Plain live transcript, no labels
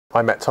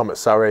I met Tom at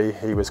Surrey.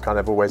 He was kind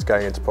of always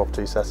going into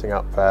property, setting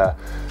up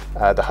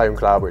the Home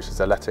Club, which is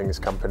a lettings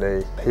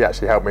company. He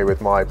actually helped me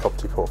with my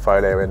property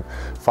portfolio in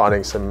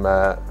finding some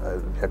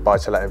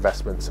buy-to-let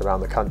investments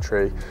around the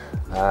country.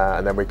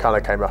 And then we kind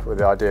of came up with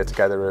the idea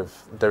together of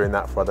doing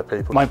that for other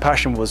people. My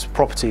passion was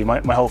property. My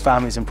whole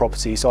family's in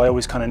property, so I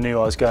always kind of knew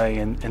I was going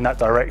in that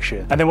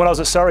direction. And then when I was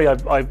at Surrey,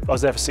 I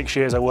was there for 6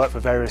 years. I worked for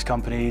various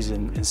companies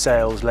in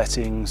sales,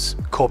 lettings,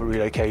 corporate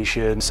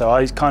relocation. So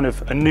I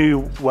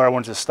knew where I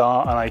wanted to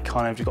start, and I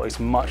kind of got as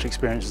much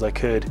experience as I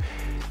could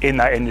in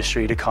that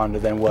industry to kind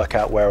of then work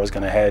out where I was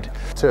going to head.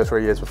 2 or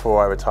 3 years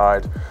before I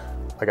retired,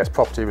 I guess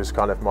property was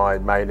kind of my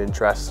main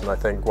interest, and I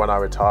think when I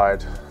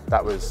retired,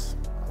 it was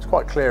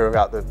quite clear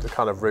about the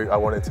kind of route I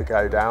wanted to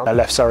go down. I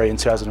left Surrey in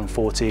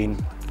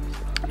 2014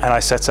 and I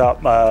set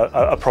up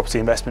a property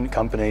investment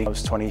company. I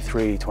was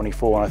 23,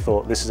 24, and I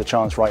thought, this is a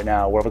chance right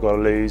now. What have I got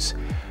to lose?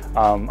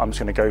 I'm just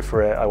going to go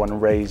for it. I went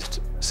and raised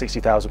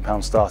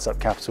 £60,000 startup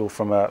capital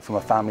from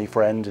a family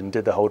friend and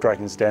did the whole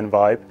Dragon's Den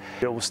vibe.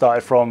 It all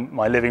started from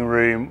my living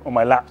room on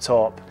my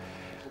laptop.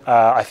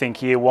 I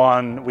think year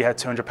one we had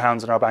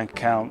 £200 in our bank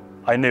account.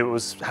 I knew it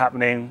was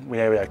happening. We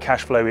had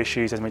cash flow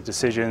issues, had to make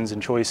decisions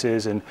and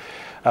choices, and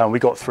we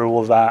got through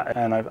all of that,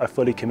 and I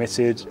fully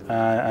committed,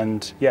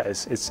 and yeah,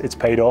 it's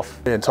paid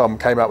off. Me and Tom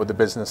came up with the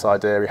business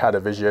idea. We had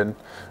a vision,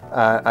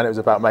 and it was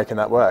about making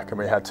that work. And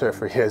we had 2 or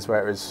 3 years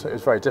where it was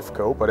very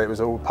difficult, but it was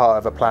all part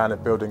of a plan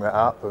of building that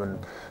up. And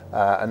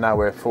now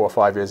we're 4 or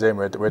 5 years in.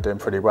 We're doing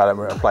pretty well, and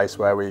we're at a place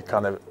where we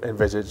kind of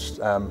envisaged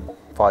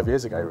 5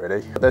 years ago,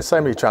 really. There's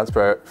so many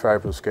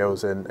transferable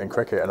skills in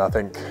cricket, and I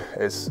think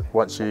it's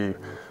once you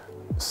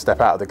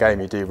step out of the game,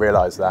 you do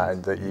realise that,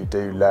 and that you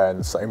do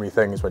learn so many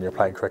things when you're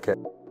playing cricket.